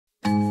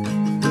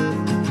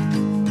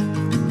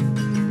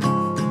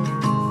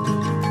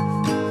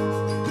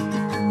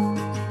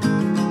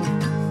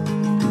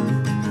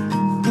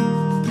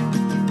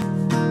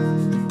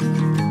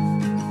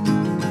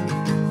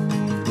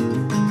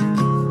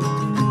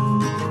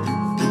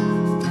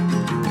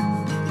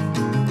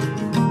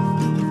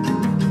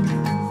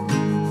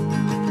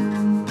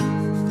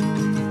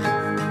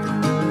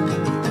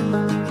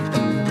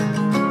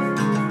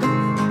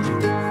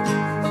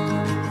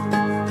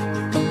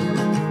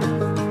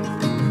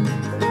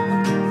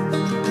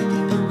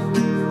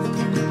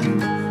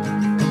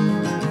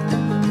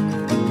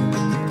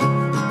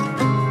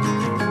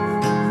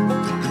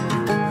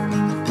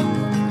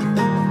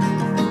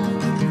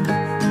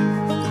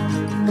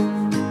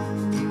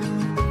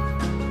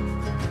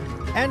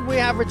And we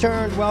have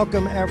returned.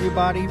 Welcome,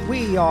 everybody.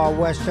 We are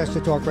Westchester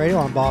Talk Radio.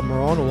 I'm Bob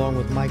Marrone, along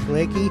with Mike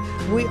Lakey.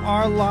 We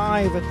are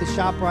live at the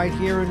shop right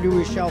here in New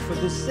Rochelle for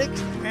the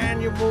 6th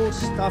annual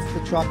Stuff the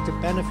Truck to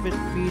benefit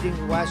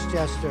Feeding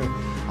Westchester,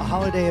 a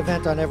holiday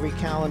event on every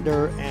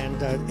calendar.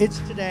 And it's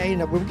today.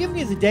 Now, we're giving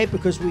you the date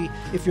because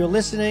if you're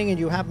listening and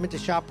you happen to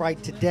shop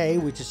right today,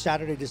 which is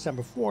Saturday,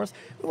 December 4th,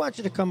 we want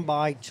you to come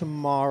by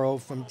tomorrow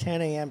from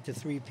 10 a.m. to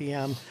 3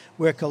 p.m.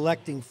 We're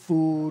collecting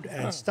food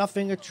and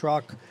stuffing a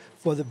truck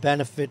for the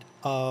benefit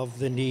of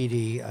the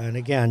needy. And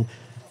again,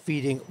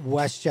 Feeding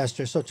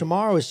Westchester. So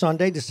tomorrow is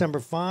Sunday, December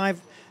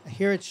 5.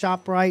 Here at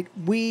ShopRite,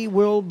 we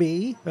will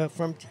be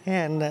from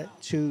 10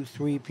 to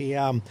 3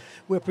 p.m.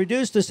 We're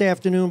produced this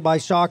afternoon by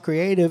Shaw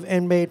Creative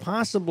and made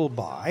possible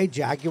by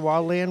Jaguar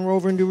Land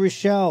Rover New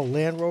Rochelle,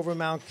 Land Rover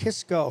Mount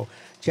Kisco,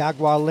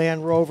 Jaguar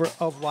Land Rover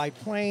of White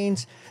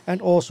Plains,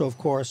 and also, of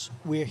course,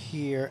 we're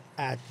here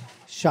at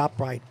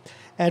ShopRite.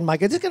 And,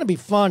 Mike, it's going to be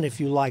fun if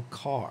you like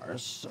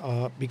cars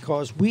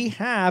because we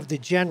have the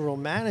general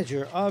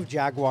manager of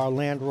Jaguar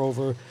Land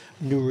Rover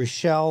New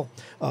Rochelle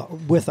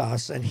with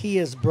us, and he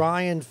is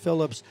Bryan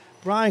Phillips.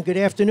 Bryan, good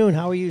afternoon.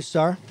 How are you,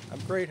 sir? I'm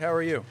great. How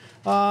are you?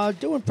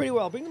 Doing pretty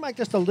well. Bring the mic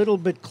just a little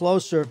bit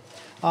closer.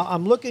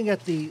 I'm looking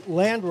at the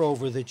Land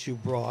Rover that you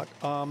brought,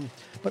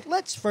 but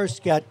let's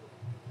first get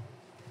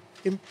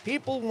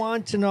people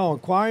want to know,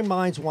 inquiring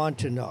minds want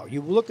to know.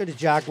 You look at a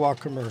Jaguar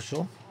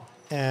commercial,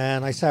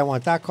 and I say, I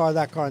want that car,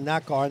 and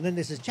that car, and then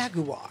this is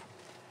Jaguar.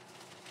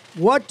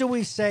 What do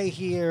we say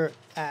here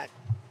at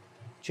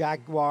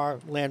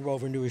Jaguar Land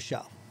Rover New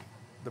Rochelle?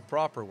 The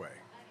proper way.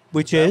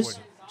 Which is?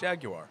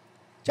 Jaguar.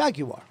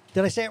 Jaguar.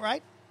 Did I say it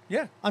right?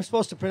 Yeah. I'm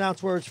supposed to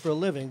pronounce words for a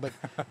living, but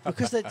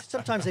because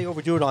sometimes they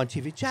overdo it on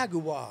TV.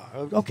 Jaguar.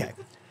 Okay.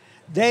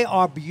 They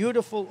are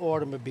beautiful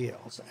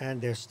automobiles, and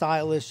they're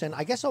stylish. And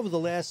I guess over the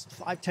last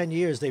 5-10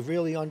 years, they've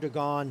really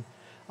undergone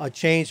a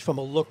change from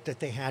a look that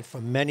they had for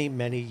many,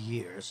 many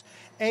years.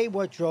 A,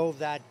 what drove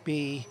that?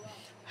 B,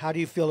 how do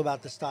you feel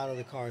about the style of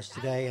the cars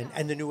today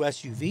and the new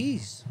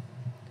SUVs?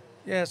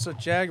 Yeah, so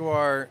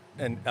Jaguar,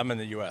 and I'm in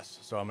the U.S.,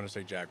 so I'm going to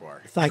say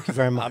Jaguar. Thank you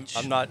very much.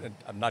 I'm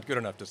not good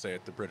enough to say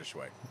it the British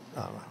way.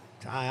 Oh,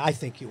 I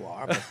think you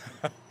are.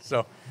 But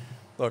So,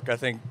 look, I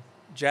think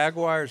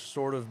Jaguar's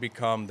sort of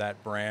become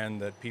that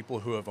brand that people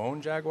who have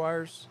owned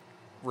Jaguars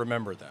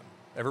remember them.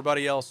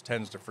 Everybody else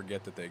tends to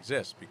forget that they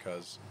exist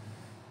because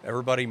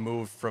everybody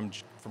moved from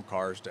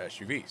cars to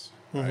SUVs,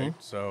 right? Mm-hmm.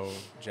 So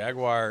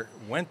Jaguar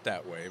went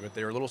that way, but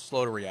they were a little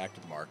slow to react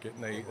to the market,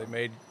 and they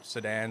made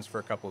sedans for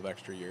a couple of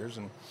extra years,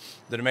 and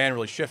the demand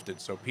really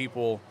shifted. So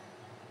people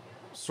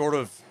sort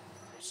of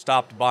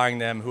stopped buying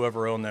them.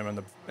 Whoever owned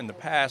them in the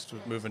past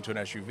would move into an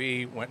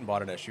SUV, went and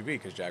bought an SUV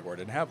because Jaguar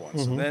didn't have one.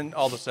 Mm-hmm. So then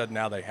all of a sudden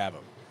now they have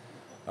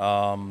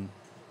them.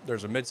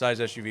 There's a mid-size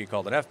SUV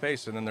called an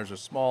F-Pace, and then there's a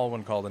small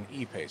one called an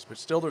E-Pace. But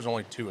still, there's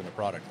only 2 in the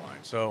product line.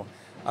 So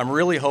I'm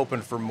really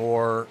hoping for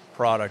more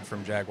product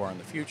from Jaguar in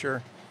the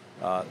future.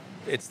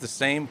 It's the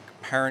same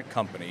parent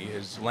company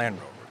as Land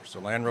Rover. So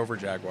Land Rover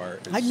Jaguar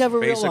is I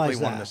never basically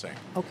realized one that. and the same.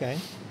 Okay.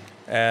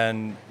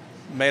 And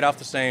made off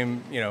the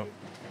same,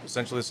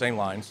 essentially the same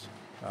lines.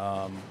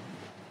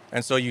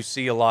 And so you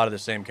see a lot of the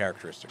same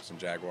characteristics in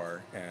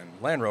Jaguar and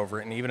Land Rover.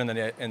 And even in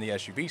the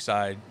SUV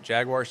side,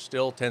 Jaguar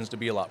still tends to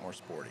be a lot more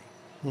sporty.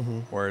 Mm-hmm.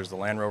 Whereas the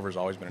Land Rover's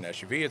always been an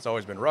SUV. It's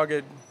always been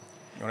rugged.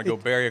 You want to go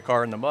bury a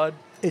car in the mud?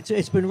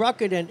 It's been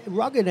rugged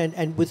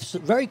and with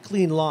very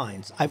clean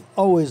lines. I've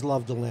always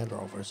loved the Land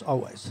Rovers,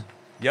 always.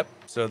 Yep.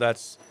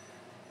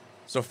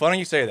 So funny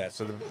you say that.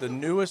 So the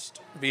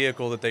newest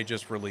vehicle that they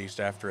just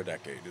released after a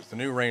decade is the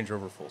new Range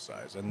Rover full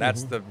size, and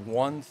that's the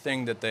one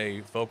thing that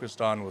they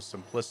focused on was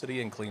simplicity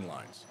and clean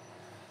lines.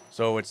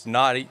 So it's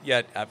not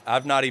yet.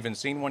 I've not even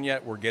seen one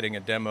yet. We're getting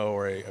a demo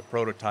or a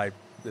prototype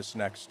this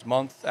next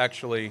month,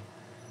 actually.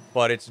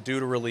 But it's due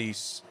to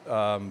release.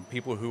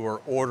 People who are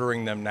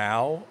ordering them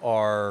now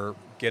are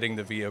getting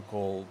the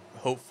vehicle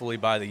hopefully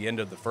by the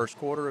end of the first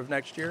quarter of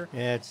next year.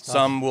 Yeah, it's tough.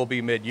 Some will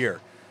be mid-year.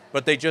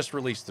 But they just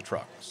released the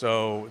truck.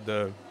 So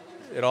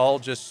it all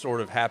just sort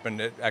of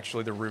happened.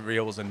 Actually, the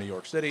reveal was in New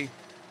York City.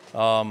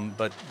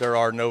 But there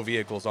are no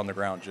vehicles on the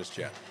ground just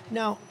yet.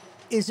 Now,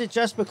 is it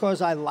just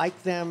because I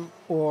like them,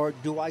 or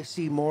do I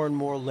see more and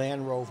more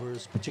Land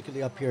Rovers,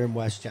 particularly up here in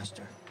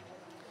Westchester?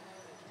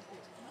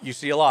 You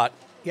see a lot.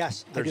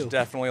 Yes, I There's do.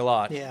 definitely a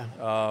lot.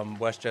 Yeah.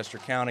 Westchester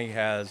County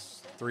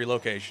has 3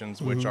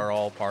 locations, which are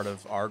all part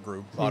of our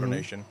group,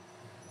 AutoNation.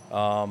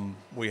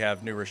 We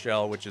have New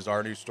Rochelle, which is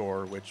our new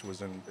store, which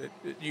was it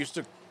used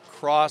to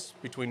cross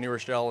between New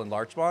Rochelle and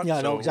Larchmont. Yeah,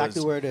 I know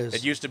exactly where it is.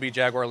 It used to be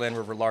Jaguar Land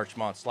Rover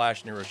Larchmont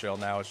 / New Rochelle.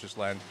 Now it's just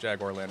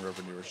Jaguar Land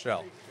Rover New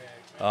Rochelle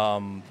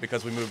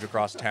because we moved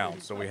across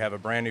town. So we have a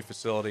brand new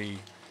facility.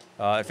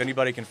 If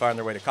anybody can find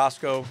their way to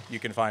Costco, you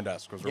can find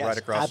us because we're right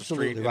across the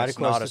street. Right it's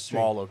across not the a street.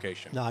 small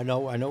location. No, I know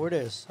where it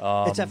is.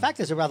 In fact,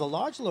 it's a rather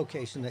large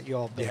location that you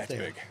all built Yeah, it's there.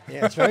 big.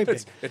 Yeah, it's very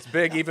big. It's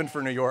big even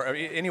for New York. I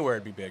mean, anywhere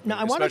it'd be big, Now,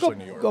 I want especially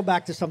New to York. go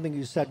back to something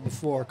you said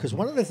before, because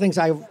one of the things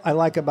I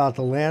like about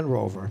the Land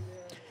Rover,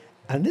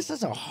 and this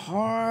is a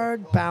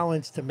hard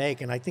balance to make,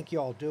 and I think you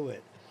all do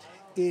it,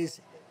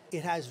 is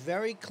it has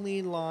very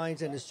clean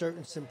lines and a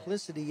certain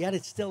simplicity, yet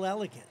it's still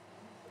elegant.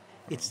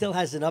 It still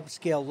has an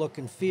upscale look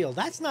and feel.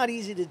 That's not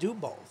easy to do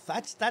both.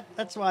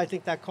 That's why I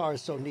think that car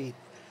is so neat.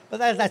 But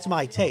that's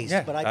my taste.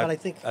 Yeah, but I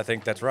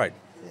think that's right.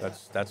 Yeah.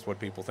 That's what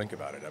people think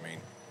about it. I mean,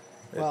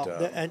 well,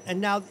 and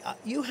now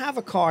you have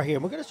a car here.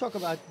 We're going to talk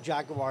about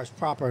Jaguars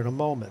proper in a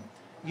moment.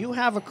 You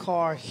have a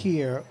car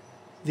here,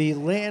 the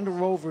Land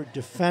Rover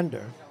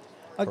Defender.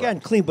 Again,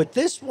 Correct. clean, but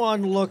this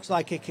one looks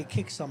like it could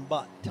kick some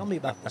butt. Tell me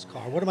about this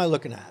car. What am I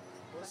looking at?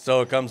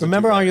 So it comes.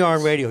 Remember, on you're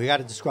on radio. You got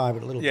to describe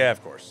it a little bit. Yeah,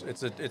 of course.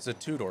 It's a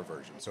two-door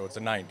version, so it's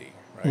a 90,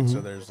 right? Mm-hmm. So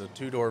there's a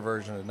two-door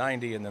version of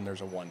 90, and then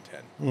there's a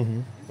 110.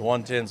 Mm-hmm. The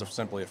 110 is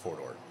simply a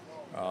four-door.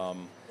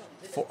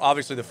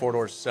 Obviously, the four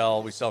doors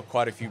sell. We sell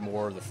quite a few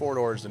more of the four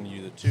doors than you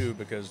do the two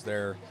because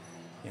they're,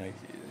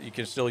 you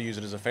can still use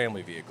it as a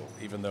family vehicle,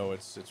 even though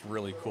it's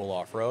really cool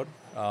off-road.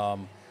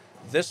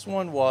 This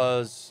one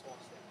was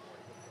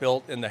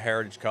built in the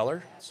heritage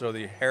color. So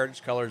the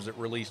heritage colors that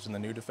released in the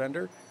new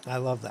Defender I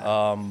love that.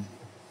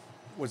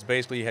 was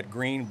basically you had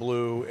green,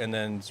 blue, and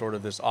then sort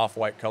of this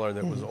off-white color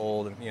that was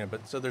old. And,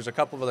 but so there's a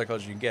couple of other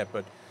colors you can get,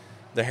 but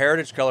the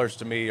heritage colors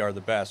to me are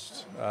the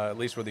best, at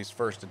least with these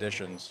first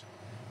editions.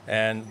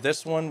 And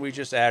this one, we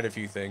just added a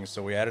few things.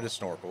 So we added a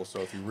snorkel.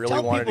 So if you really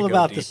Tell wanted to people go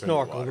about deep the into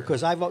snorkel water,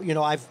 because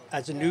I've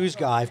as a news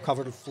guy, I've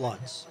covered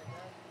floods.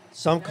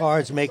 Some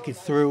cars make it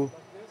through,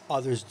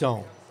 others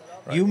don't.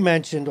 Right. You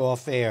mentioned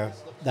off air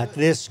that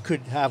this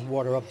could have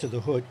water up to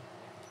the hood.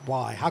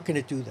 Why? How can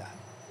it do that?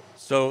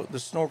 So the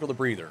snorkel, the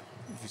breather.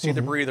 If you see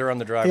the breather on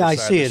the driver's Yeah, I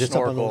side, see the it. It's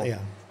up on snorkel, the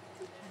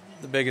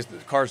the biggest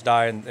cars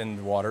die in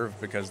the water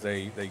because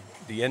the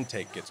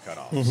intake gets cut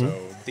off.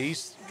 So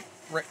these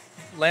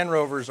Land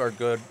Rovers are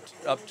good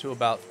up to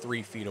about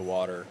 3 feet of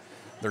water.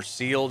 They're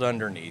sealed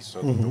underneath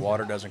so that the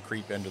water doesn't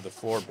creep into the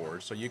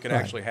floorboards. So you can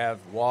actually have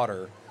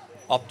water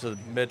up to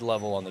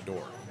mid-level on the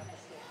door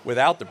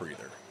without the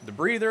breather. The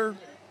breather,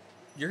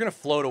 you're going to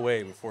float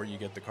away before you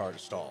get the car to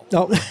stall.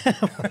 No,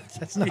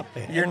 that's not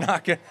bad. You're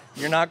not going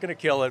to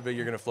kill it, but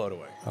you're going to float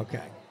away.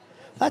 Okay,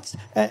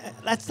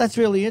 that's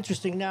really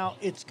interesting. Now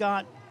it's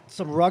got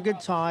some rugged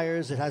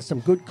tires. It has some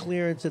good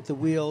clearance at the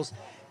wheels.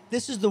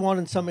 This is the one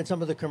in some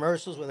of the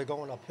commercials where they're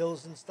going up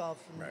hills and stuff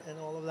and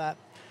all of that.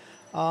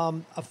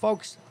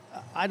 Folks,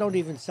 I don't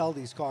even sell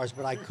these cars,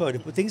 but I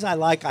could. But things I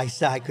like, I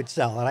say I could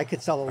sell, and I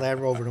could sell a Land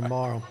Rover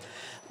tomorrow.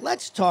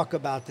 Let's talk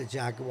about the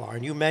Jaguar.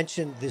 And you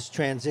mentioned this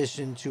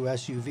transition to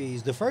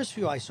SUVs. The first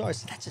few I saw, I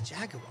said, that's a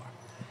Jaguar.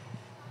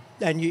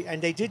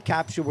 And they did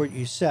capture what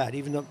you said,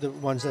 even though the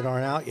ones that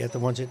aren't out yet, the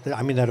ones that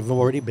have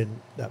already been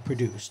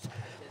produced.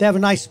 They have a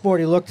nice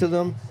sporty look to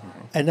them,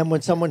 and then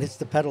when someone hits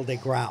the pedal, they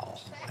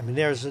growl. I mean,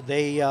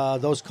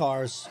 those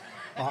cars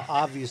are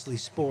obviously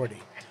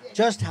sporty.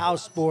 Just how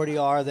sporty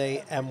are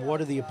they, and what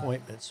are the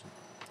appointments?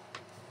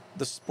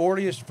 The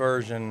sportiest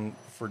version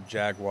for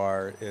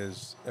Jaguar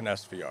is an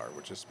SVR,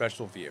 which is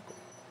special vehicle.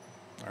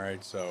 All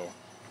right, so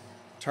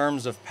in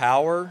terms of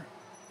power,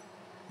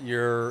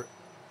 your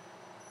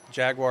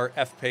Jaguar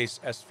F-Pace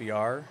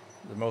SVR,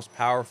 the most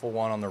powerful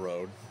one on the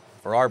road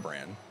for our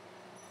brand,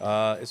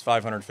 is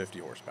 550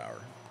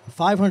 horsepower.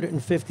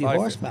 550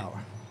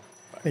 horsepower.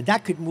 And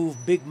that could move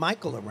Big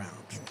Michael around.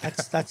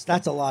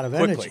 That's a lot of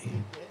energy.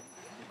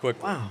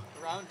 Quickly. Wow.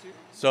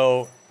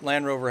 So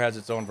Land Rover has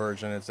its own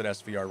version. It's an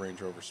SVR Range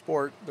Rover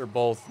Sport. They're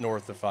both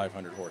north of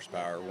 500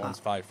 horsepower. One's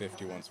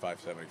 550, one's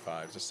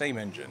 575. It's the same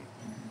engine.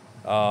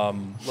 A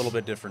little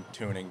bit different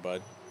tuning,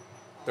 but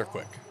they're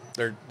quick.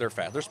 They're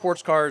fast. They're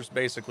sports cars,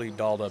 basically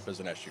dolled up as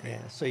an SUV.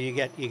 Yeah. So you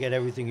get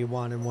everything you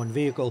want in one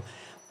vehicle.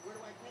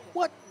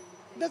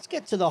 Let's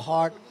get to the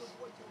heart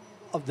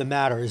of the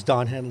matter, as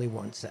Don Henley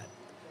once said.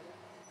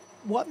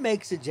 What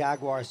makes a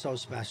Jaguar so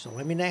special?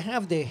 I mean, they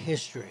have their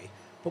history,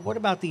 but what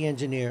about the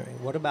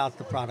engineering? What about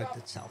the product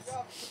itself?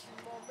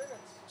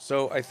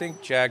 So I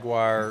think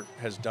Jaguar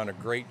has done a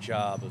great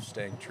job of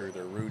staying true to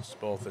their roots,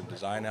 both in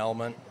design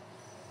element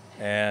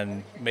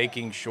and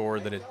making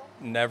sure that you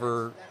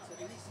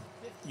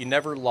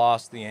never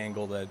lost the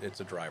angle that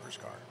it's a driver's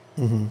car.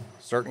 Mm-hmm.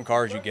 Certain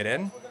cars you get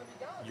in,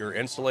 you're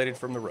insulated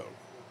from the road.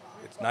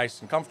 It's nice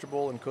and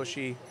comfortable and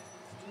cushy.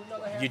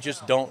 You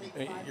just don't.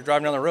 You're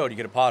driving down the road, you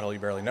get a pothole, you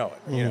barely know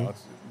it. Mm-hmm.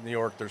 It's New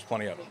York. There's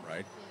plenty of them,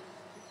 right?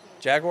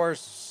 Jaguars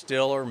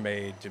still are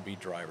made to be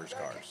drivers'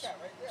 cars.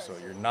 So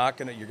you're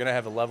gonna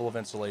have a level of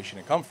insulation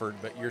and comfort,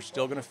 but you're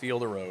still gonna feel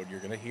the road. You're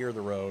gonna hear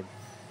the road,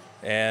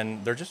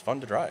 and they're just fun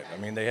to drive. I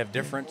mean, they have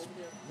different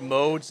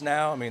modes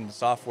now. I mean, the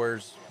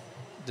software's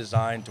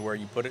designed to where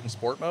you put it in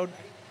sport mode,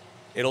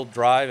 it'll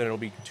drive and it'll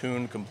be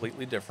tuned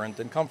completely different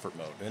than comfort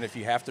mode. And if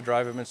you have to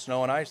drive them in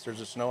snow and ice,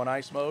 there's a snow and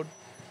ice mode,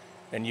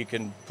 and you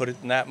can put it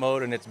in that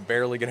mode and it's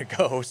barely going to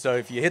go. So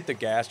if you hit the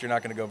gas, you're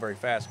not going to go very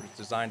fast, but it's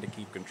designed to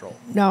keep control.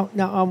 Now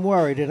I'm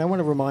worried, and I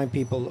want to remind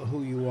people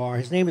who you are.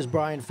 His name is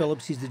Bryan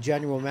Phillips. He's the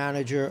general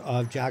manager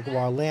of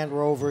Jaguar Land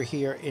Rover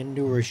here in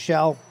New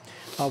Rochelle.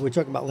 We're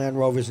talking about Land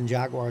Rovers and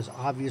Jaguars,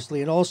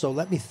 obviously. And also,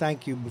 let me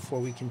thank you before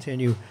we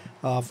continue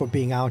for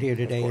being out here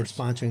today and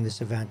sponsoring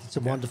this event. It's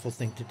a wonderful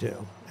thing to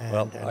do,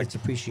 and it's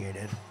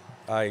appreciated.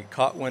 I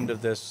caught wind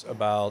of this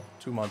about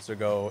 2 months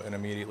ago and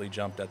immediately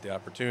jumped at the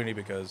opportunity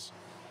because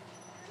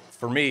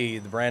for me,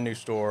 the brand new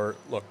store,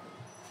 look,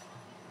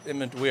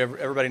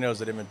 everybody knows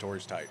that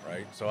inventory's tight,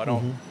 right?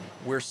 So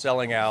we're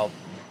selling out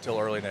till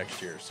early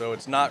next year. So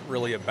it's not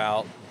really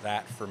about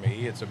that for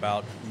me. It's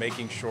about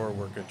making sure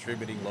we're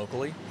contributing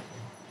locally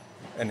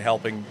and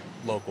helping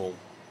local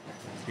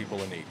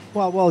people in need.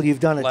 Well, you've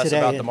done it Less today.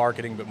 about the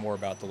marketing, but more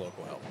about the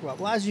local help.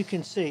 Well, as you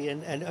can see,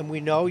 and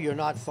we know you're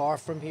not far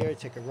from here.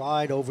 Take a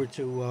ride over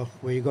to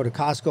where you go to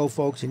Costco,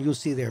 folks, and you'll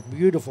see their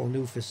beautiful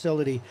new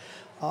facility.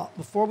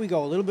 Before we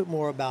go, a little bit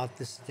more about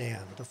the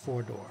stand, the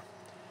 4-door.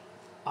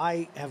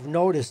 I have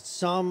noticed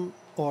some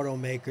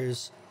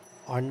automakers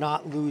are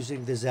not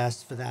losing the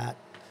zest for that.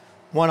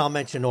 One I'll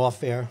mention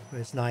off air.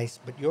 It's nice,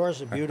 but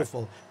yours are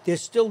beautiful. They're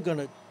still going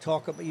to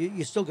talk about.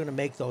 You're still going to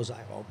make those,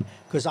 I hope,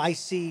 because I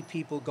see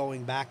people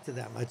going back to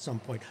them at some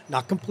point.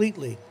 Not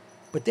completely,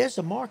 but there's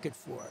a market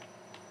for it.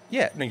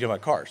 Yeah, I mean, you're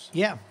talking about cars.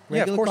 Yeah,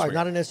 regular of course cars,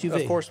 not an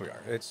SUV. Of course we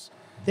are.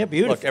 They're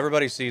beautiful. Look,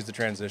 everybody sees the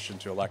transition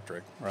to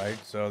electric, right?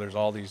 So there's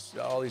all these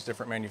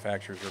different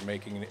manufacturers are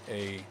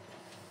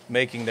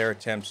making their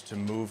attempts to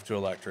move to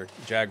electric.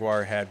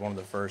 Jaguar had one of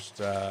the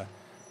first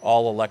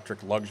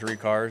all-electric luxury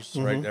cars,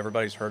 right?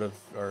 Everybody's heard of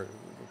our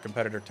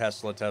competitor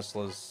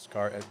Tesla's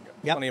car,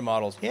 plenty of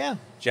models. Yeah.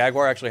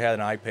 Jaguar actually had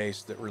an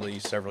I-Pace that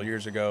released several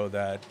years ago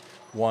that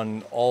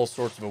won all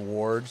sorts of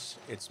awards.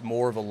 It's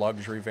more of a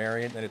luxury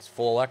variant, and it's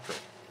full electric.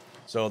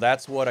 So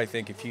that's what I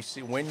think.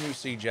 When you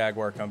see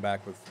Jaguar come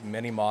back with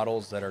many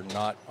models that are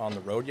not on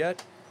the road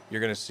yet,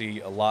 you're going to see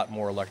a lot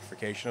more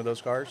electrification of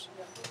those cars.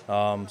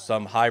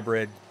 Some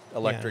hybrid,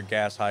 electric,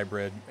 gas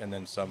hybrid, and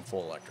then some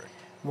full electric.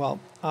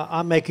 Well,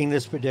 I'm making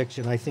this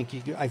prediction. I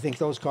think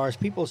those cars,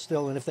 people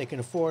still, and if they can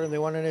afford them, they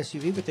want an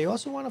SUV, but they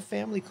also want a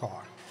family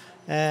car,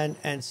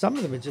 and some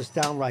of them are just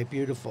downright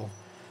beautiful,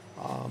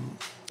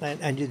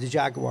 and the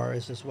Jaguar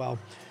is as well.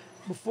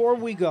 Before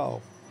we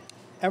go,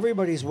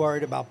 everybody's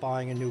worried about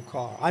buying a new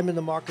car. I'm in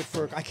the market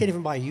I can't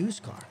even buy a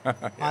used car.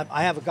 Yeah.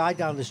 I have a guy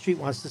down the street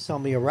wants to sell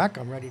me a wreck.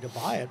 I'm ready to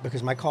buy it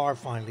because my car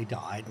finally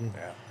died.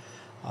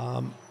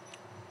 And,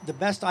 the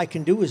best I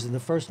can do is in the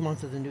first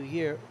month of the new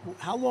year.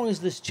 How long is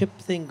this chip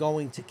thing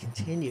going to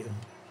continue?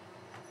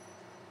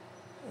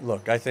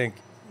 Look, I think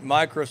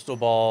my crystal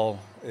ball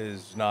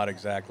is not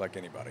exact like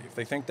anybody. If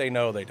they think they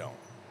know, they don't.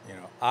 You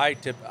know, I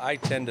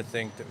tend to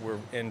think that we're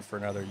in for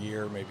another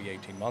year, maybe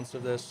 18 months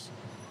of this.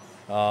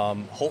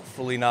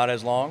 Hopefully not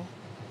as long.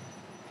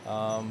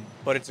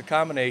 But it's a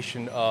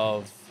combination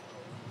of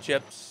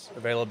chips,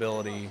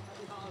 availability,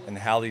 and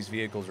how these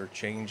vehicles are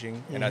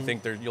changing. And I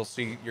think you're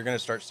going to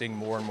start seeing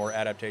more and more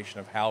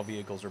adaptation of how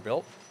vehicles are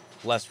built,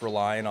 less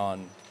reliant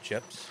on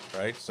chips,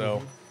 right?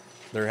 So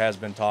there has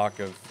been talk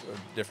of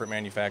different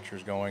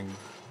manufacturers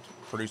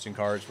producing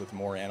cars with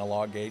more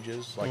analog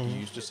gauges like you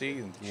used to see,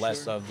 and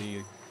less of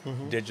the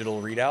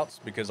digital readouts,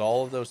 because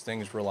all of those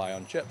things rely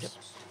on chips.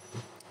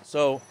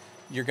 So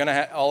you're going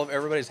to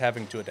everybody's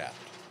having to adapt.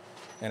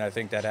 And I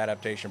think that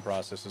adaptation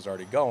process is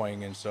already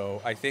going. And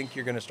so I think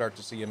you're going to start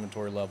to see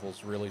inventory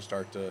levels really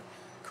start to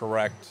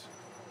correct,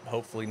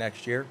 hopefully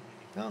next year.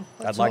 Oh,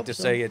 I'd like to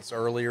say it's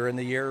earlier in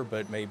the year,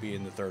 but maybe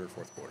in the third or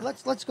fourth quarter.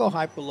 Let's go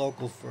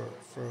hyper-local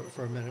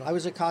for a minute. I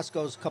was at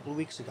Costco's a couple of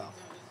weeks ago,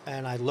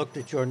 and I looked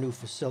at your new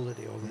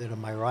facility over there to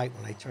my right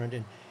when I turned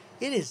in.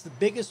 It is the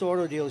biggest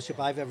auto dealership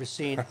I've ever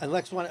seen.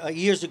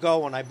 Years ago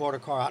when I bought a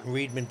car out in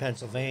Reedman,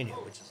 Pennsylvania,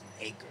 which is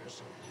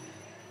acres.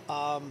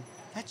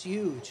 That's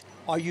huge.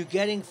 Are you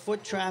getting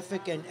foot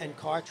traffic and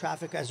car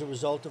traffic as a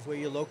result of where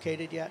you're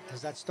located yet?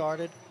 Has that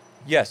started?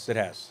 Yes, it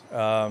has.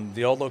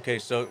 The old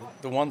location. So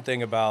the one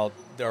thing about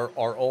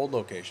our old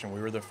location, we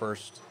were the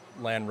first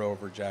Land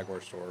Rover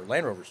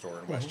store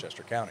in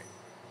Westchester County.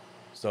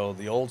 So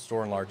the old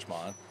store in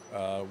Larchmont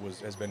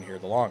has been here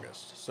the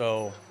longest.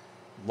 So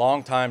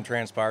long time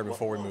transpired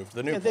before we moved to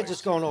the new place. They're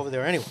just going over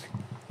there anyway.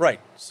 Right.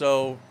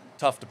 So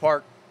tough to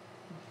park.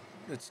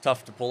 It's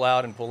tough to pull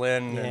out and pull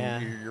in,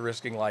 and you're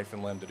risking life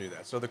and limb to do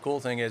that. So the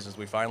cool thing is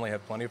we finally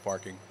have plenty of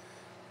parking.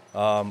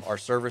 Our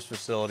service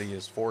facility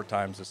is 4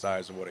 times the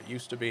size of what it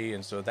used to be,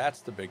 and so that's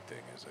the big thing,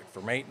 is like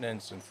for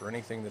maintenance and for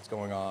anything that's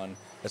going on,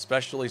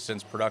 especially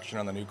since production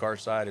on the new car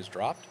side has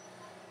dropped,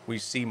 we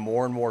see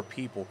more and more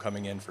people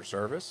coming in for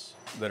service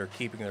that are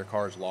keeping their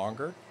cars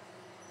longer.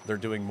 They're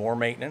doing more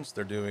maintenance.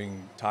 They're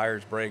doing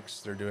tires, brakes.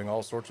 They're doing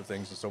all sorts of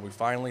things, and so we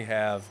finally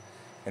have,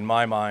 in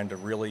my mind, a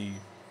really,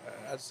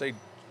 I'd say,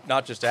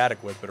 not just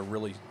adequate, but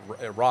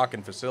a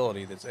rocking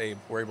facility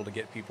we're able to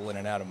get people in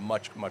and out of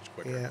much, much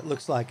quicker. Yeah, it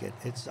looks like it.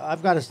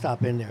 I've got to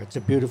stop in there. It's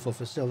a beautiful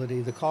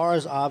facility. The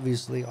cars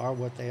obviously are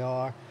what they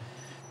are.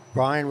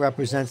 Bryan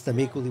represents them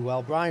equally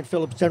well. Bryan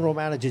Phillips, General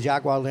Manager,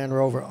 Jaguar Land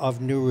Rover of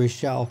New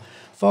Rochelle.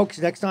 Folks,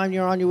 next time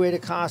you're on your way to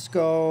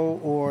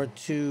Costco or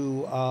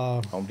to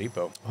Home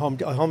Depot.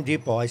 Home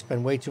Depot. I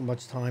spend way too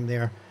much time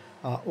there.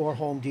 Or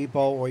Home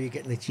Depot, or you're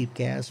getting the cheap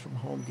gas from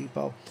Home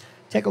Depot.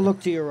 Take a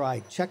look to your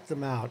right. Check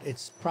them out.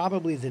 It's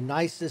probably the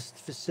nicest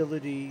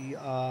facility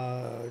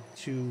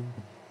to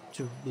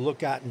to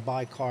look at and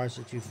buy cars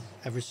that you've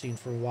ever seen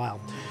for a while.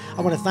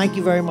 I want to thank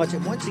you very much.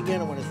 And once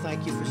again, I want to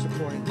thank you for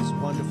supporting this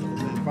wonderful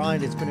event.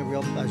 Bryan, it's been a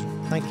real pleasure.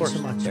 Thank you so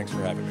much. Thanks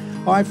for having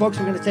me. All right, folks,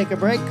 we're going to take a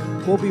break.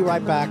 We'll be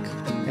right back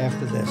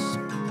after this.